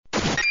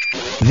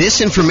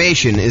This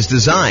information is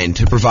designed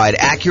to provide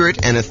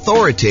accurate and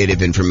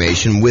authoritative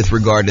information with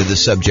regard to the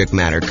subject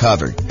matter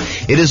covered.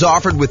 It is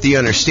offered with the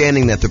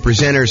understanding that the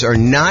presenters are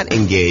not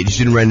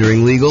engaged in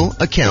rendering legal,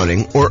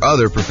 accounting, or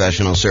other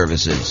professional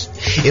services.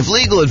 If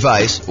legal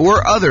advice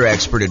or other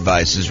expert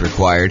advice is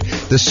required,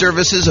 the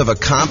services of a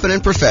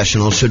competent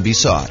professional should be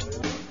sought.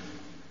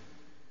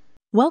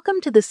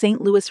 Welcome to the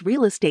St. Louis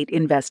Real Estate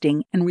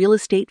Investing and Real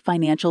Estate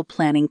Financial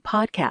Planning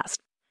Podcast.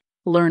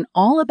 Learn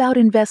all about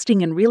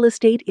investing in real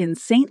estate in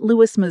St.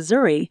 Louis,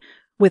 Missouri,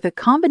 with a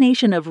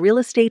combination of real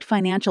estate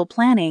financial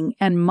planning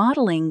and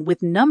modeling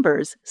with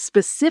numbers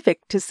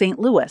specific to St.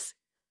 Louis,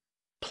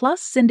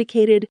 plus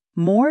syndicated,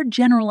 more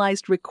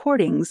generalized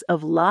recordings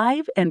of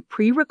live and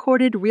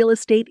pre-recorded real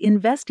estate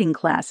investing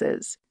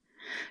classes,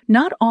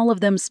 not all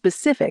of them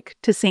specific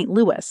to St.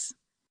 Louis.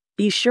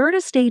 Be sure to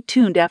stay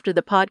tuned after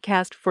the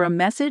podcast for a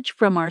message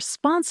from our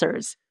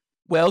sponsors.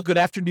 Well, good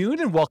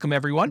afternoon and welcome,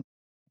 everyone.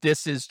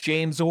 This is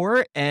James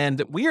Orr,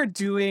 and we are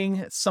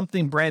doing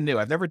something brand new.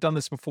 I've never done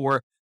this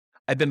before.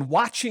 I've been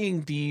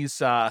watching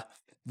these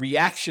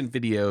reaction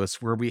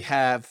videos where we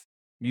have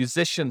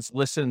musicians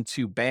listen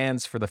to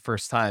bands for the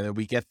first time, and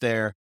we get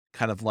their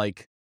kind of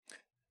like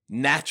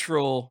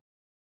natural,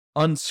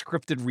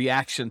 unscripted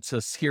reaction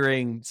to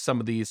hearing some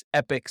of these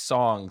epic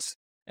songs.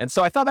 And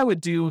so I thought I would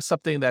do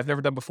something that I've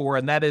never done before,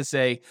 and that is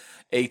a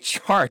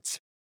chart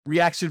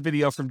reaction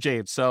video from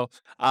James. So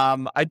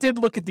I did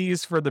look at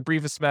these for the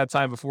briefest amount of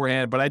time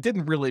beforehand, but I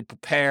didn't really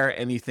prepare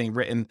anything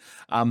written.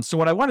 So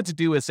what I wanted to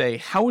do is a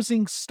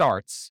housing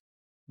starts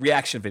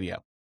reaction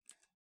video.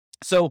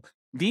 So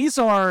these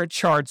are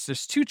charts.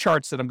 There's two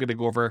charts that I'm going to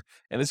go over,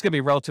 and it's going to be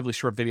a relatively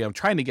short video. I'm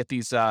trying to get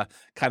these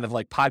kind of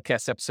like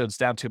podcast episodes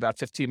down to about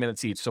 15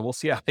 minutes each, so we'll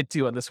see how I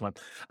do on this one.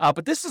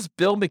 But this is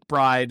Bill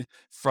McBride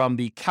from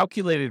the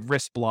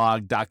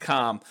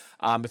calculatedriskblog.com.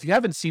 If you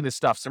haven't seen his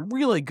stuff, some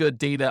really good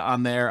data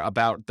on there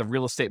about the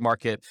real estate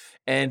market.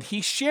 And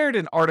he shared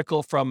an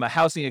article from a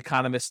housing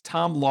economist,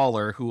 Tom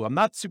Lawler, who I'm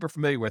not super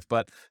familiar with,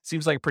 but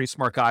seems like a pretty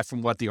smart guy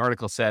from what the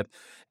article said.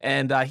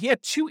 And he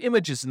had two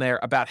images in there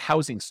about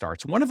housing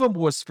starts. One of them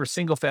was for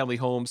single family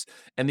homes,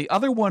 and the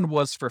other one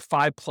was for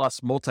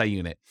 5+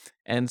 multi-unit.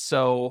 And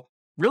so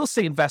real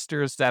estate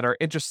investors that are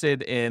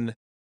interested in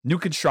new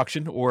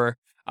construction or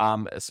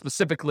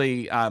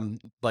specifically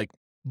like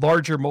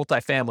larger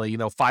multifamily,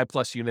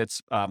 5+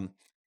 units, kind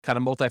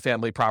of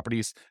multifamily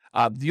properties,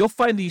 you'll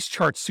find these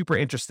charts super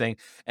interesting.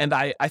 And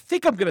I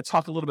think I'm going to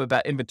talk a little bit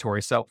about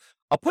inventory. So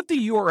I'll put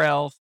the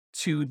URL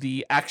to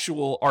the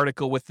actual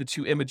article with the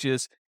two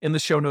images in the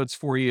show notes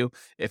for you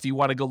if you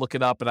want to go look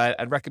it up. And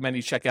I'd recommend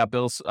you check out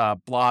Bill's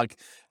blog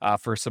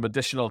for some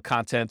additional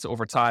content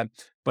over time.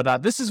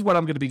 But this is what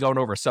I'm going to be going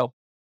over. So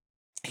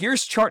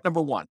here's chart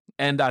number one.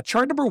 And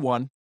chart number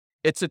one,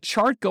 it's a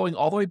chart going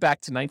all the way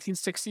back to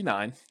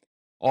 1969,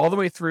 all the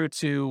way through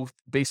to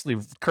basically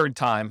current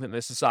time. And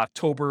this is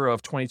October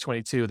of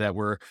 2022 that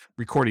we're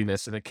recording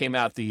this. And it came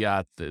out,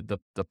 the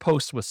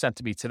post was sent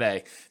to me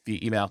today via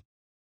email.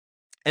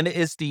 And it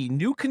is the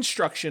new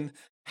construction,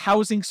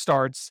 housing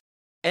starts,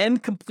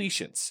 and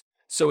completions.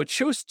 So it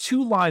shows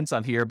two lines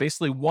on here,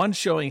 basically one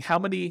showing how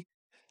many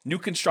new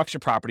construction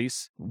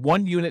properties,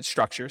 1-unit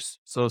structures,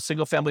 so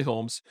single-family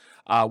homes,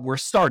 were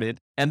started,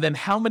 and then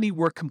how many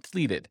were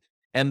completed.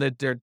 And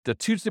the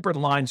two different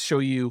lines show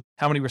you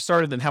how many were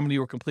started and how many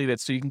were completed,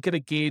 so you can get a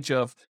gauge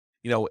of,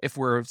 if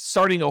we're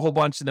starting a whole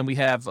bunch and then we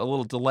have a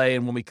little delay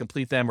in when we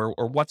complete them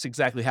or what's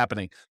exactly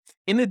happening.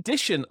 In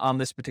addition, on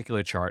this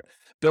particular chart,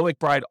 Bill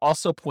McBride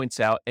also points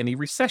out any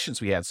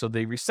recessions we had. So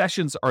the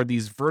recessions are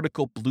these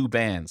vertical blue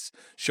bands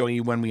showing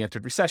you when we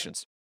entered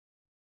recessions.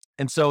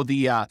 And so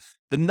the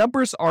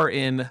numbers are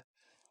in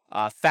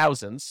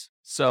thousands.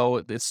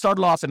 So it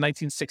started off in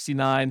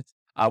 1969.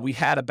 We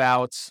had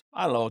about, just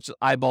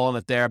eyeballing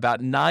it there, about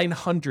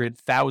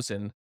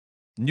 900,000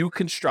 new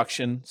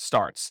construction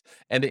starts,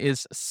 and it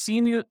is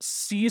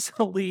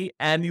seasonally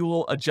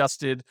annual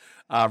adjusted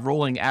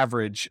rolling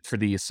average for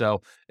these.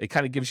 So it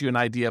kind of gives you an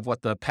idea of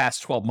what the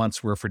past 12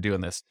 months were for doing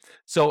this.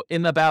 So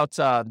in about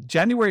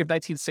January of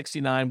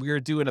 1969, we were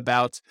doing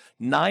about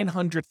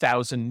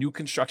 900,000 new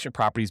construction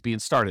properties being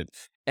started,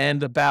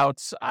 and about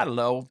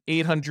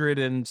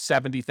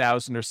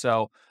 870,000 or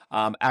so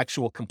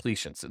actual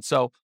completions. And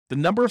so the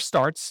number of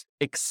starts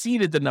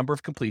exceeded the number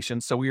of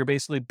completions. So we were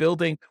basically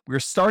we were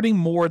starting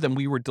more than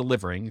we were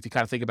delivering, if you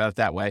kind of think about it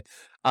that way.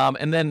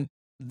 And then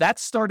that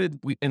started,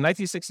 in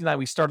 1969,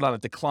 we started on a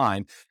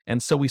decline.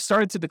 And so we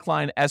started to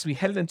decline as we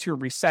headed into a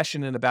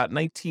recession in about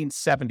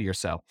 1970 or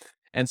so.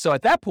 And so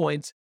at that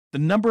point, the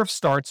number of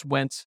starts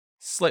went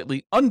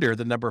slightly under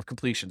the number of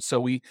completions.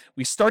 So we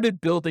started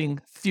building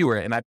fewer,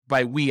 and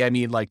by we, I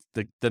mean like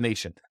the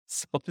nation.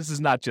 So this is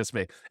not just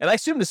me. And I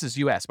assume this is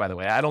U.S., by the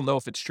way. I don't know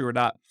if it's true or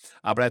not,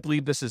 but I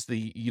believe this is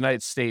the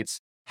United States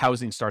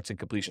housing starts and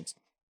completions.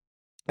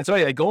 And so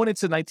anyway, going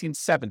into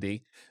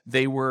 1970,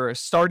 they were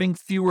starting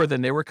fewer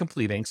than they were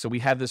completing. So we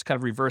had this kind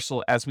of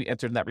reversal as we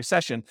entered that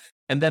recession.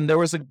 And then there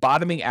was a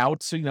bottoming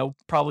out, so,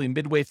 probably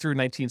midway through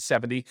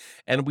 1970.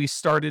 And we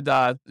started,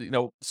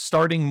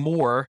 starting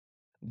more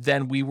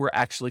than we were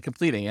actually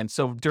completing. And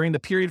so during the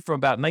period from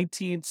about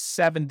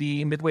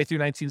 1970, midway through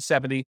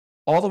 1970,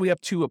 all the way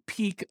up to a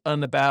peak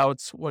on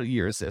about, what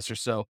year is this or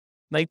so,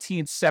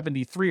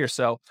 1973 or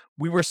so,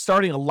 we were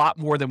starting a lot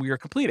more than we were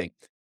completing.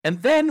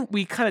 And then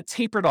we kind of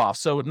tapered off.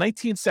 So in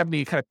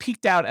 1970, it kind of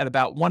peaked out at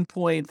about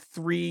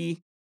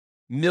 1.3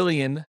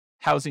 million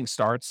housing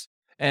starts.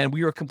 And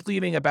we were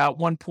completing about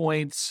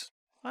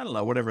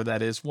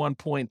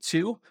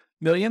 1.2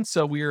 million.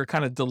 So we were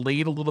kind of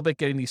delayed a little bit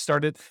getting these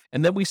started.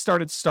 And then we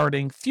started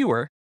starting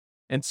fewer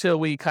until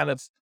we kind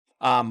of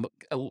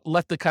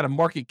let the kind of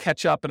market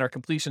catch up and our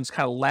completions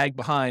kind of lag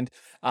behind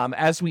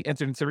as we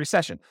entered into the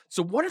recession.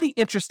 So one of the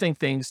interesting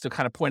things to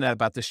kind of point out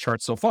about this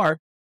chart so far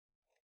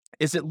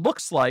is it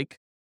looks like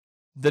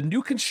the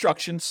new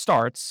construction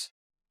start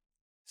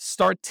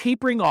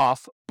tapering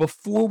off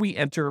before we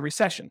enter a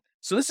recession.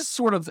 So this is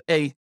sort of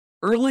a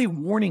early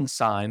warning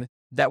sign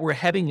that we're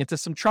heading into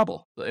some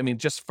trouble. I mean,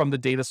 just from the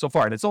data so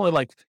far. And it's only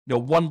like,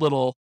 one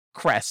little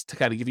crest to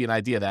kind of give you an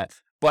idea of that.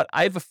 But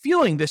I have a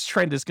feeling this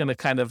trend is going to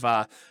kind of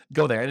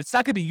go there. And it's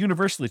not going to be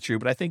universally true,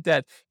 but I think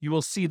that you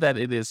will see that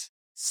it is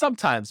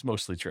sometimes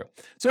mostly true.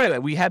 So anyway,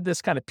 we had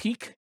this kind of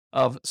peak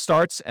of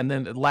starts and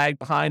then it lagged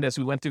behind as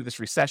we went through this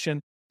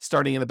recession,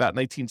 starting in about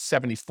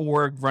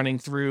 1974, running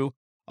through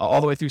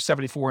all the way through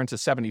 74 into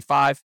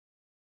 75,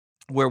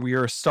 where we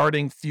are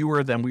starting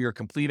fewer than we are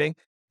completing.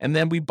 And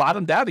then we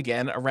bottomed out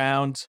again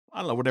around, I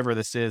don't know, whatever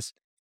this is,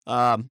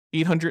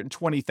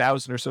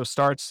 820,000 or so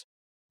starts,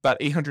 about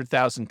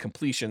 800,000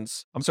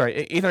 completions. I'm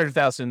sorry,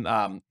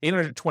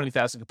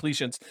 820,000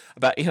 completions,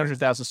 about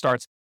 800,000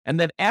 starts.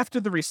 And then after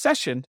the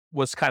recession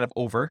was kind of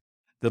over,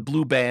 the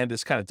blue band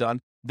is kind of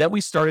done, then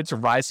we started to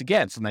rise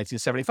again from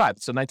 1975.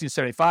 So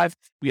 1975,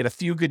 we had a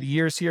few good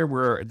years here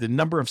where the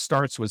number of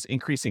starts was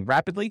increasing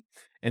rapidly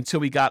until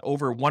we got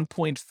over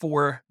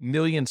 1.4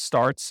 million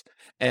starts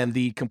and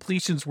the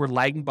completions were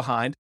lagging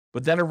behind.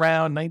 But then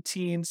around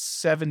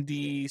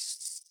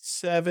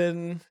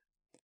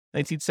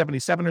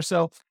 1977 or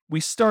so, we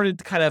started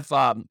to kind of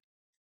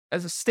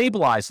as a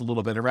stabilize a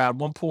little bit around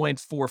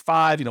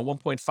 1.45,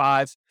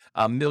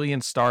 1.5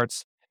 million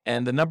starts.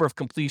 And the number of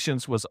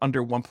completions was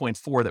under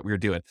 1.4 that we were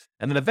doing.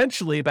 And then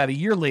eventually, about a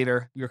year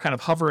later, we were kind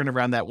of hovering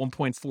around that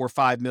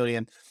 1.45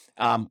 million.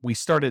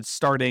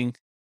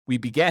 We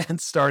began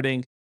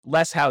starting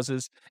less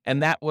houses,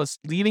 and that was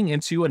leading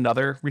into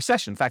another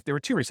recession. In fact, there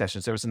were two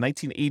recessions. There was a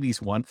 1980s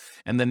one,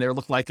 and then there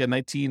looked like a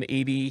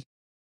 1980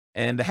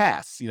 and a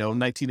half,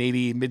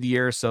 1980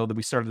 mid-year. So that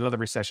we started another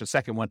recession,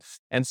 second one.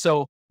 And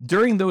so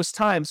during those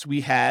times,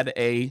 we had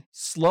a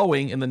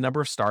slowing in the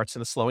number of starts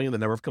and a slowing in the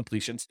number of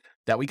completions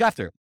that we got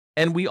through.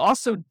 And we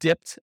also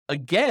dipped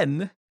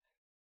again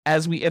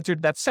as we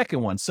entered that second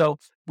one. So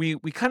we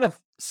kind of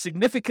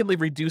significantly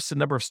reduced the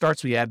number of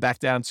starts we had back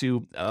down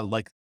to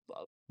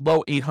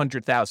low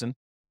 800,000.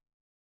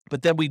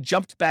 But then we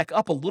jumped back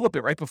up a little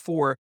bit right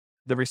before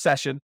the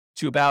recession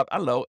to about,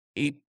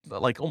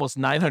 almost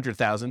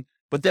 900,000.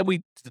 But then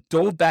we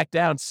dove back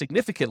down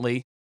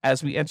significantly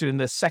as we entered in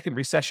the second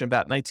recession,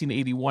 about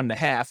 1981 and a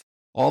half,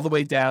 all the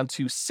way down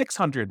to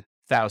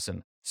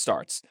 600,000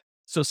 starts.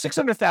 So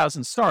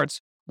 600,000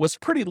 starts was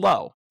pretty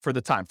low for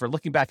the time, for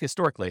looking back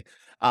historically.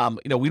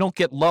 We don't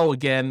get lower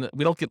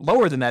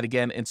than that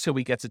again until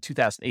we get to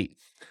 2008.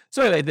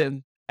 So anyway,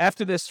 then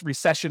after this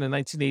recession in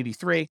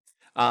 1983,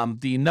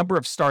 the number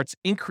of starts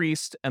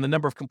increased and the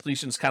number of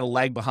completions kind of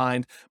lagged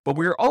behind, but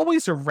we were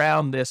always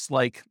around this,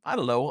 a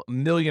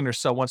million or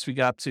so once we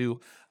got to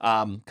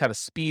kind of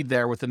speed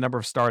there with the number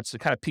of starts. It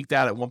kind of peaked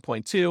out at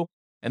 1.2.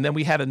 And then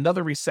we had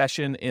another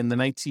recession in the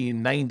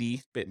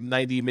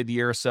 1990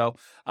 mid-year or so,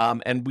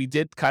 and we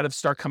did kind of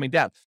start coming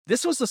down.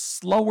 This was a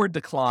slower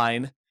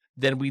decline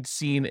than we'd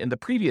seen in the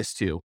previous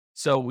two.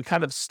 So we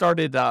kind of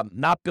started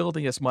not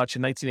building as much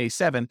in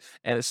 1987,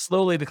 and it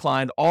slowly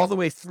declined all the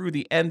way through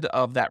the end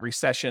of that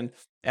recession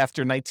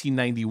after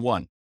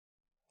 1991.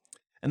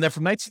 And then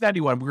from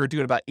 1991, we were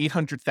doing about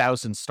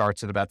 800,000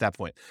 starts at about that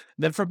point.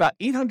 And then from about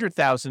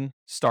 800,000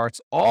 starts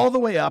all the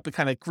way up, it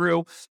kind of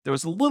grew. There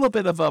was a little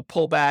bit of a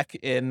pullback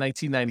in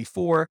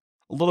 1994,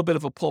 a little bit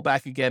of a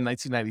pullback again in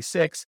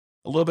 1996,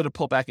 a little bit of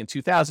pullback in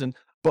 2000,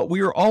 but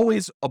we were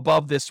always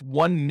above this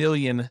 1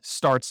 million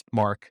starts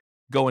mark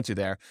going to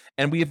there.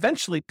 And we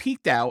eventually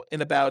peaked out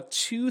in about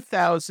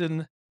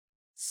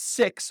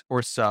 2006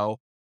 or so,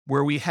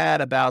 where we had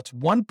about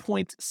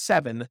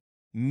 1.7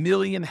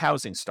 million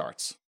housing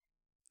starts.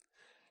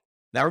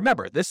 Now,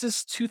 remember, this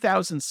is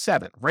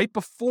 2007, right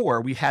before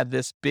we had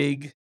this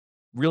big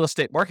real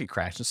estate market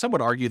crash. And some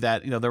would argue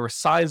that, there were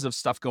signs of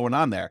stuff going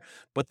on there,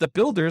 but the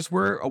builders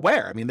were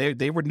aware. I mean, they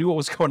knew what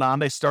was going on.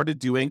 They started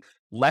doing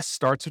less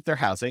starts with their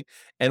housing.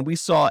 And we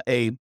saw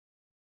a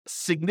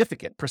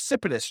significant,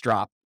 precipitous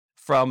drop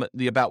from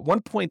the about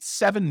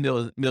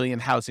 1.7 million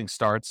housing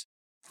starts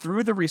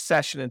through the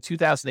recession in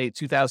 2008,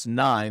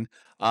 2009,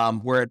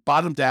 where it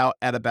bottomed out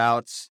at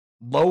about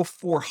low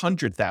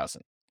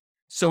 400,000.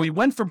 So we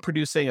went from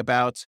producing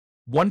about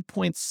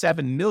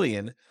 1.7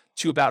 million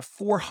to about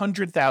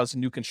 400,000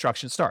 new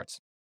construction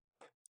starts.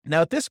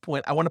 Now, at this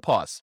point, I want to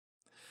pause.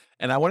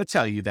 And I want to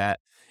tell you that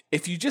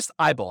if you just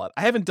eyeball it,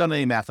 I haven't done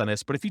any math on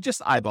this, but if you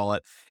just eyeball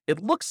it,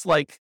 it looks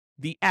like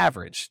the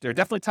average, there are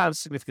definitely times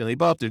significantly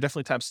above, there are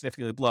definitely times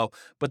significantly below,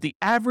 but the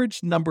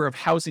average number of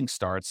housing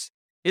starts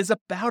is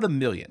about 1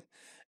 million.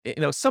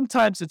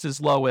 Sometimes it's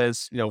as low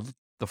as,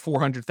 the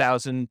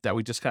 400,000 that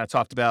we just kind of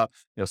talked about,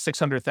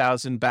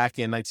 600,000 back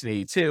in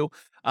 1982.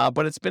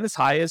 But it's been as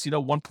high as,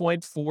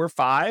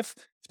 1.45.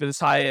 It's been as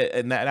high,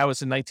 and that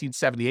was in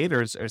 1978,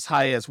 or as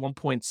high as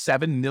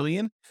 1.7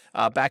 million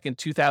back in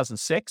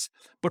 2006.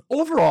 But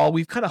overall,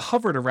 we've kind of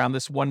hovered around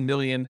this 1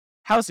 million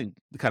housing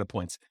kind of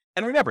points.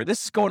 And remember,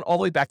 this is going all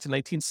the way back to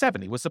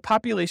 1970. Was the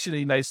population of the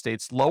United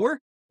States lower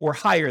or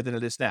higher than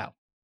it is now?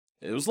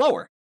 It was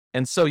lower.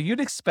 And so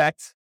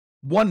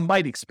one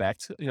might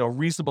expect, a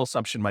reasonable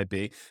assumption might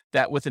be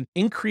that with an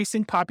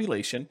increasing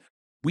population,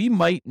 we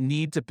might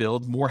need to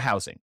build more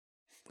housing,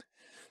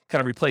 kind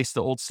of replace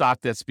the old stock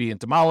that's being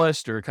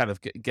demolished or kind of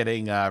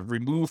getting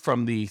removed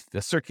from the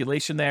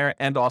circulation there,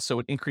 and also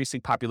an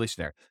increasing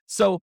population there.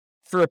 So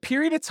for a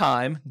period of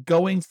time,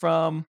 going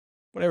from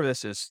whatever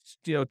this is,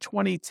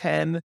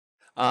 2010,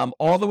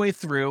 all the way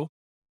through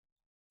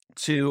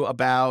to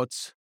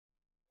about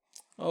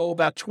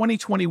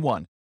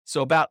 2021.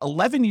 So about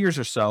 11 years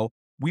or so,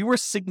 we were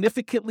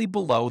significantly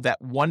below that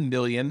 1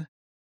 million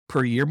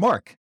per year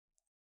mark.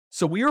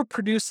 So we were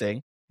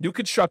producing, new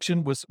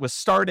construction was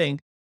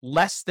starting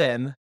less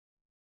than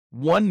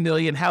 1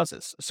 million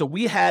houses. So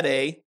we had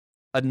a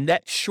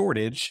net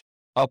shortage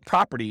of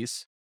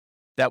properties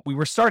that we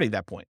were starting at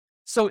that point.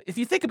 So if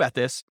you think about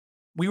this,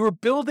 we were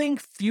building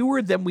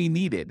fewer than we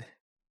needed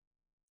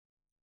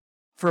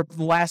for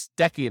the last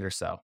decade or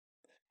so.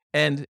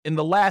 And in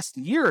the last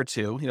year or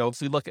two, if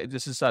we look at,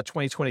 this is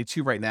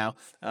 2022 right now,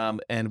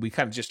 and we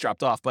kind of just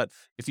dropped off. But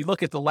if you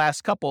look at the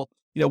last couple,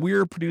 we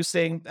were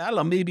producing, I don't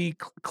know, maybe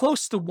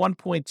close to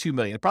 1.2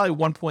 million, probably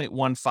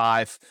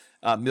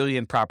 1.15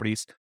 million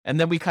properties. And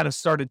then we kind of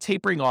started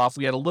tapering off.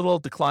 We had a little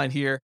decline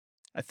here.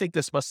 I think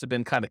this must have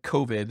been kind of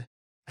COVID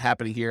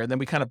happening here. And then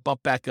we kind of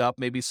bumped back up,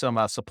 maybe some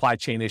supply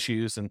chain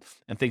issues and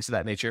things of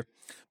that nature.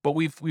 But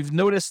we've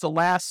noticed the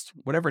last,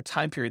 whatever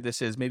time period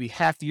this is, maybe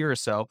half year or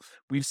so,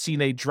 we've seen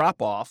a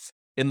drop off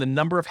in the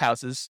number of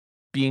houses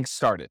being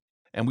started.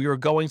 And we were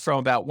going from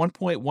about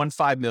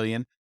 1.15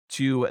 million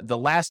to the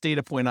last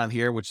data point on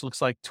here, which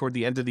looks like toward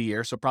the end of the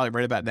year. So probably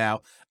right about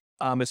now,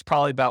 it's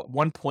probably about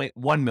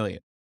 1.1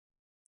 million.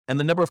 And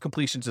the number of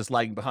completions is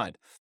lagging behind.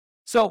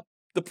 So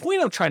the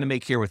point I'm trying to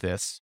make here with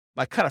this,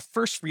 my kind of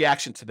first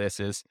reaction to this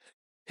is,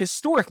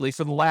 historically,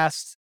 for the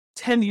last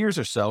 10 years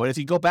or so, and if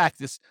you go back,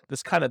 this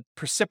kind of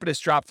precipitous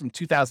drop from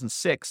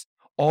 2006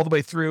 all the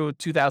way through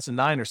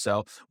 2009 or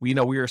so, we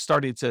were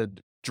starting to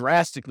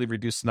drastically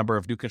reduce the number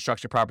of new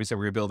construction properties that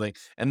we were building.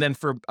 And then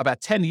for about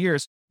 10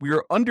 years, we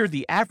were under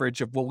the average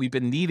of what we've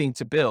been needing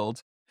to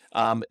build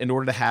in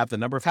order to have the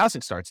number of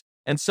housing starts.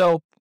 And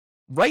so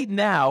right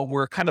now,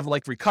 we're kind of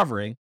like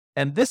recovering.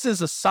 And this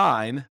is a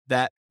sign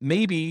that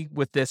maybe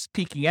with this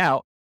peaking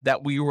out,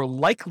 that we will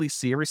likely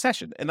see a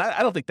recession. And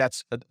I don't think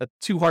that's a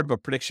too hard of a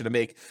prediction to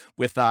make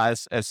with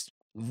as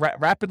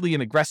rapidly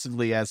and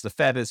aggressively as the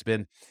Fed has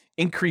been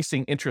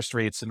increasing interest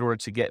rates in order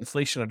to get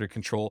inflation under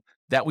control,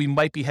 that we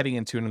might be heading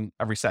into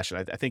a recession.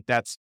 I think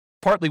that's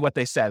partly what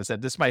they said, is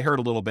that this might hurt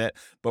a little bit,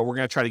 but we're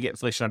going to try to get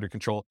inflation under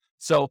control.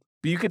 So,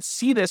 but you could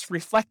see this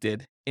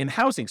reflected in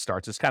housing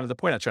starts is kind of the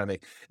point I'm trying to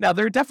make. Now,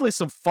 there are definitely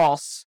some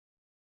false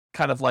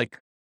kind of like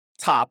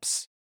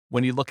tops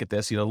when you look at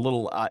this,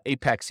 little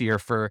apex here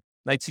for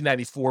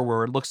 1994,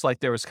 where it looks like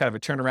there was kind of a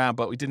turnaround,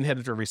 but we didn't head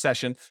into a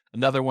recession.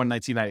 Another one,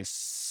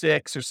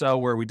 1996 or so,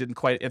 where we didn't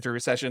quite enter a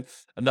recession.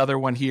 Another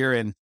one here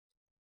in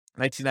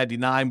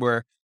 1999,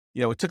 where,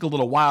 it took a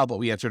little while, but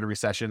we entered a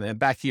recession. And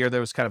back here,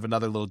 there was kind of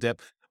another little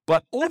dip.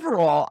 But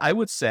overall, I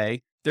would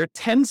say there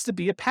tends to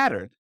be a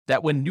pattern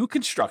that when new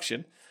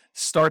construction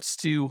starts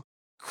to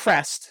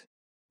crest,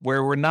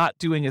 where we're not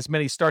doing as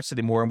many starts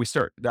anymore, and we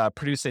start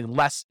producing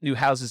less new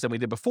houses than we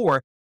did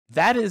before,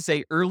 that is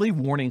a early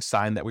warning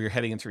sign that we are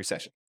heading into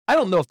recession. I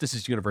don't know if this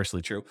is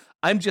universally true.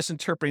 I'm just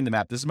interpreting the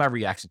map. This is my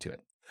reaction to it.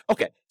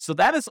 Okay, so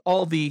that is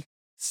all the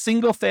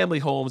single-family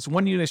homes,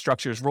 one-unit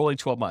structures, rolling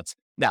 12 months.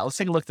 Now, let's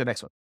take a look at the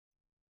next one.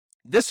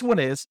 This one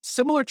is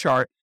similar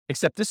chart,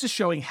 except this is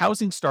showing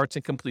housing starts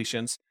and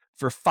completions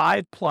for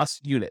 5+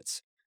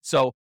 units.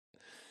 So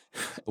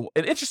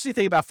an interesting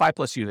thing about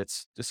 5+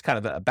 units, just kind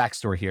of a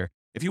backstory here.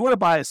 If you want to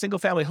buy a single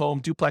family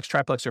home, duplex,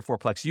 triplex, or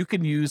fourplex, you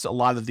can use a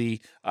lot of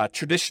the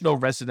traditional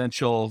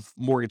residential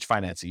mortgage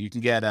financing. You can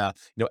get a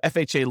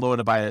FHA loan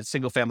to buy a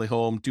single family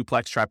home,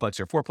 duplex, triplex,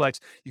 or fourplex.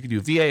 You can do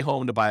VA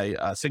home to buy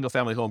a single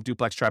family home,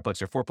 duplex,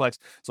 triplex, or fourplex,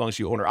 as long as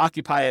you own or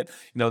occupy it.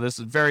 This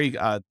is very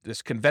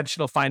this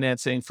conventional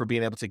financing for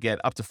being able to get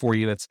up to 4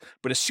 units.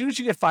 But as soon as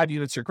you get 5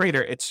 units or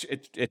greater,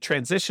 it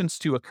transitions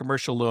to a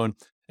commercial loan.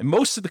 And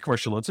most of the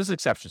commercial loans, there's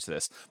exceptions to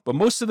this, but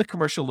most of the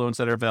commercial loans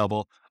that are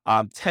available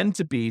tend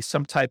to be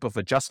some type of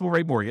adjustable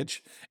rate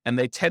mortgage, and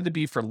they tend to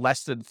be for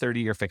less than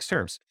 30-year fixed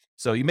terms.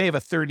 So you may have a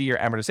 30-year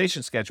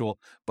amortization schedule,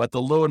 but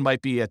the loan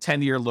might be a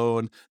 10-year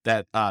loan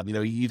that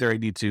you either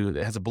need to,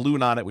 it has a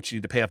balloon on it, which you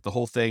need to pay up the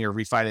whole thing or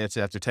refinance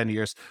it after 10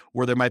 years,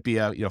 or there might be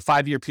a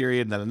 5-year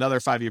period, and then another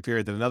 5-year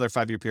period, then another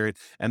 5-year period,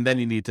 and then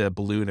you need to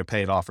balloon or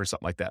pay it off or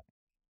something like that.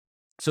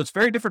 So it's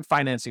very different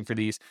financing for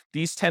these.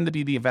 These tend to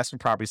be the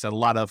investment properties that a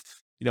lot of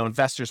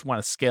investors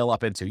want to scale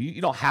up into. You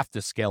don't have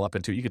to scale up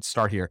into it. You could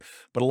start here,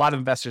 but a lot of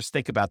investors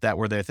think about that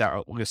where they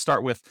thought, we're going to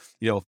start with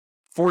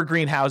 4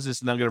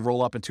 greenhouses, and then I'm going to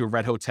roll up into a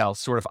red hotel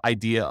sort of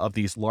idea of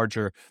these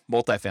larger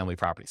multifamily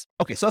properties.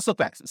 Okay, so let's look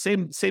back.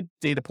 Same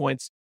data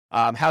points.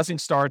 Housing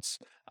starts.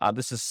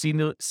 This is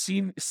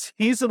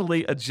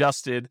seasonally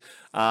adjusted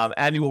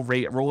annual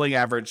rate, rolling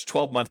average,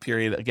 12-month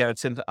period. Again,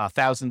 it's in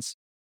thousands.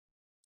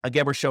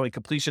 Again, we're showing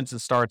completions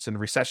and starts, and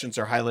recessions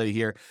are highlighted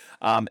here.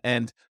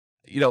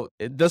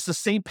 Does the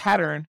same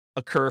pattern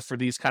occur for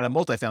these kind of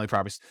multifamily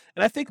properties?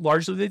 And I think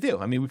largely they do.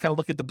 I mean, we kind of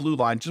look at the blue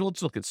line,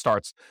 just look at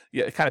starts.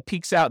 Yeah, it kind of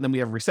peaks out, and then we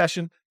have a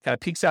recession, kind of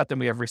peaks out, then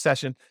we have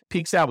recession,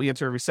 peaks out, we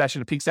enter a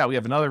recession, it peaks out, we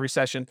have another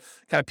recession,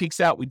 kind of peaks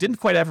out, we didn't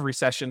quite have a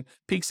recession,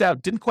 peaks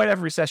out, didn't quite have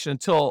a recession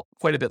until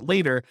quite a bit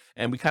later,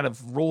 and we kind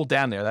of rolled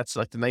down there. That's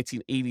like the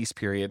 1980s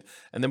period.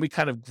 And then we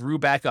kind of grew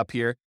back up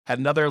here, had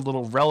another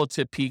little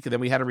relative peak, and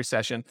then we had a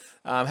recession,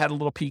 had a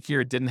little peak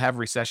here, didn't have a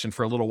recession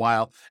for a little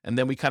while, and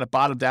then we kind of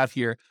bottomed out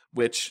here,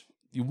 which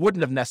you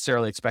wouldn't have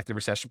necessarily expected a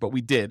recession, but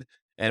we did.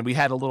 And we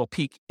had a little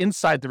peak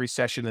inside the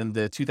recession in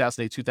the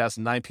 2008,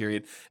 2009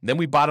 period. And then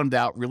we bottomed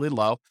out really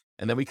low.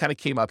 And then we kind of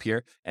came up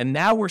here. And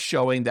now we're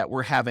showing that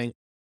we're having,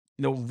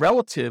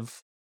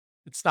 relative,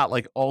 it's not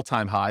like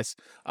all-time highs,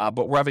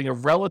 but we're having a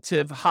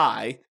relative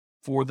high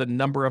for the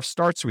number of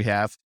starts we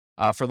have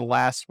for the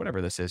last,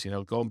 whatever this is,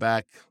 going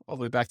back all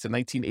the way back to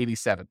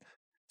 1987.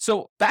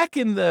 So back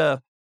in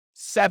the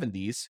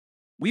 70s,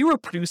 we were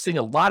producing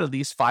a lot of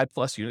these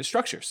 5+ unit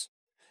structures.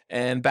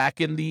 And back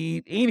in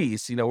the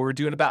 80s, we were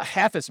doing about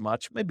half as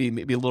much, maybe a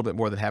little bit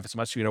more than half as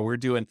much. We were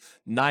doing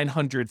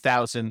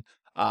 900,000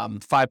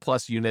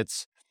 5+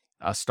 units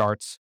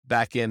starts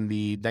back in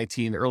the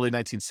early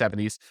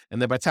 1970s. And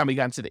then by the time we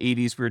got into the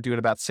 80s, we were doing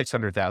about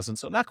 600,000.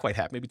 So not quite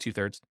half, maybe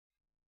 2/3.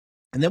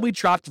 And then we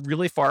dropped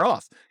really far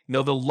off.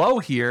 The low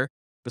here,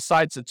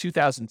 besides the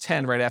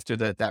 2010, right after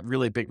that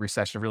really big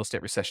recession, real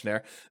estate recession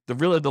there,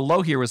 the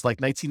low here was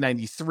like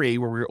 1993,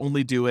 where we were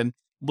only doing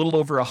little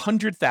over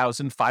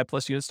 100,000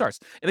 5+ unit starts.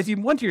 And if you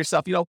wonder to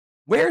yourself,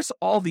 where's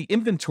all the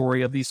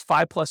inventory of these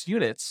 5+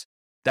 units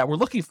that we're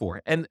looking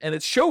for? And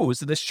it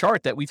shows in this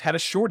chart that we've had a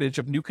shortage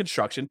of new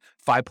construction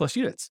 5+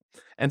 units.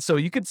 And so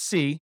you could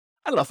see,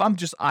 I don't know if I'm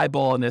just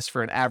eyeballing this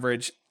for an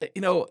average,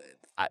 the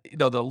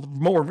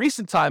more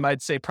recent time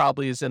I'd say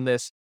probably is in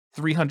this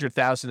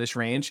 300,000-ish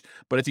range.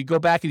 But if you go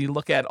back and you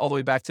look at all the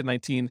way back to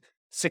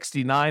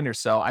 1969 or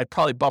so, I'd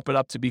probably bump it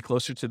up to be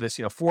closer to this,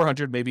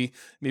 400, maybe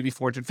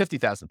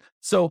 450,000.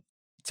 So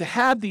to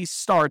have these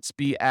starts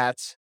be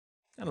at,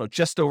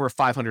 just over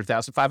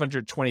 500,000,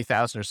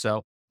 520,000 or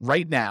so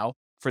right now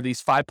for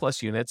these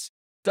 5+ units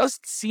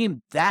doesn't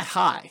seem that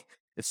high.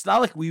 It's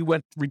not like we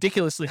went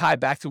ridiculously high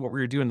back to what we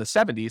were doing in the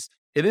 70s.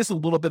 It is a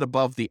little bit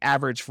above the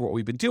average for what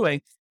we've been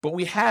doing, but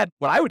we had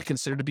what I would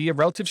consider to be a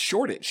relative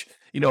shortage.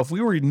 If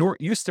we were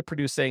used to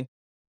producing,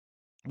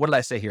 what did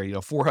I say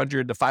here?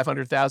 400 to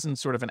 500,000,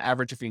 sort of an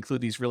average if you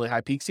include these really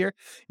high peaks here.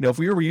 If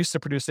we were used to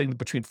producing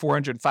between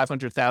 400 and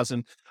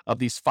 500,000 of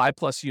these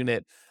 5+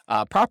 unit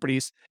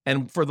properties,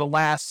 and for the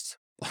last,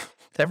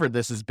 whatever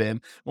this has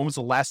been, when was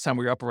the last time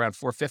we were up around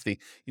 450?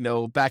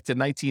 Back to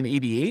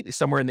 1988,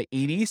 somewhere in the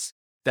 80s,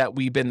 that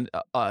we've been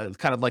kind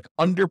of like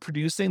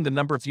underproducing the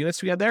number of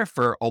units we had there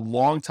for a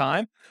long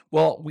time.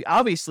 Well, we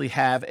obviously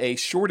have a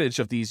shortage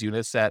of these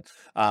units that,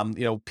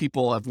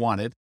 people have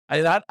wanted.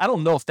 I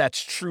don't know if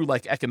that's true,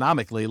 like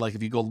economically, like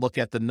if you go look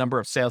at the number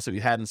of sales that we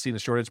had and seen a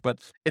shortage, but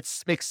it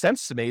makes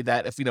sense to me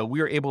that if,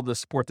 we were able to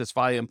support this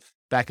volume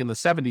back in the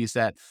 70s,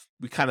 that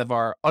we kind of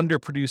are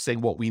underproducing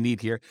what we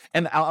need here.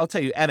 And I'll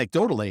tell you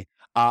anecdotally,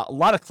 a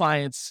lot of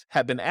clients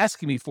have been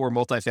asking me for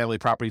multifamily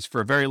properties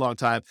for a very long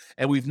time,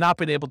 and we've not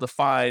been able to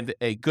find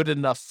a good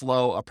enough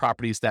flow of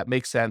properties that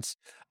make sense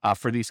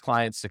for these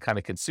clients to kind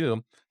of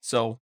consume.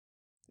 So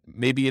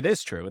maybe it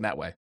is true in that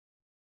way.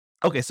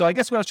 Okay, so I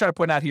guess what I was trying to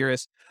point out here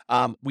is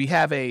we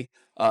have a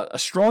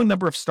strong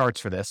number of starts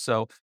for this.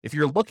 So if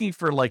you're looking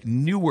for like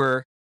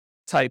newer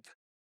type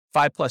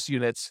 5+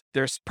 units,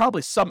 there's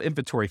probably some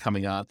inventory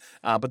coming on,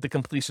 but the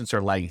completions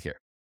are lagging here.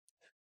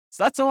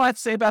 So that's all I have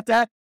to say about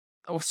that.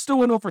 I still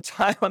went over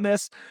time on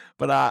this,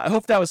 but I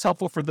hope that was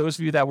helpful for those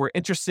of you that were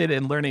interested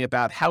in learning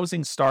about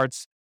housing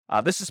starts.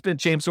 This has been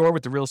James Orr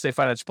with the Real Estate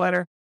Financial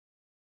Planner.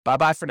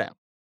 Bye-bye for now.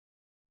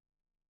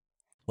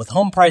 With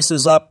home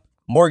prices up,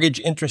 mortgage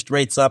interest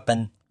rates up,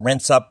 and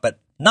rents up, but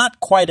not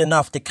quite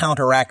enough to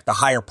counteract the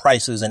higher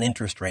prices and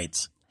interest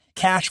rates,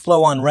 cash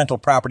flow on rental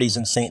properties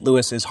in St.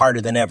 Louis is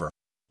harder than ever.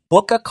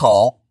 Book a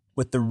call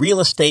with the Real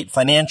Estate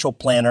Financial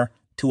Planner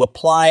to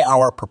apply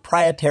our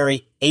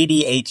proprietary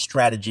 88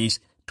 strategies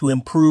to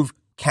improve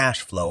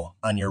cash flow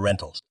on your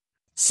rentals.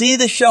 See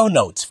the show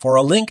notes for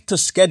a link to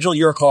schedule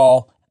your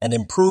call and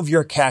improve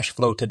your cash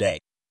flow today.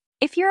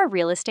 If you're a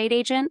real estate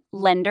agent,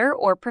 lender,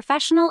 or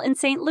professional in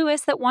St.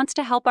 Louis that wants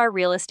to help our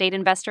real estate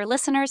investor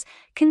listeners,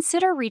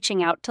 consider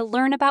reaching out to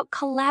learn about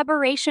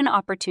collaboration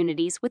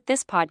opportunities with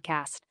this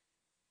podcast.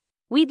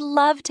 We'd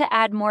love to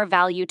add more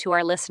value to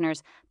our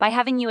listeners by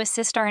having you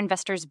assist our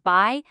investors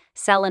buy,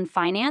 sell, and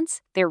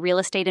finance their real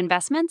estate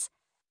investments.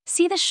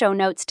 See the show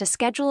notes to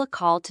schedule a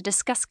call to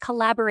discuss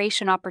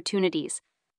collaboration opportunities.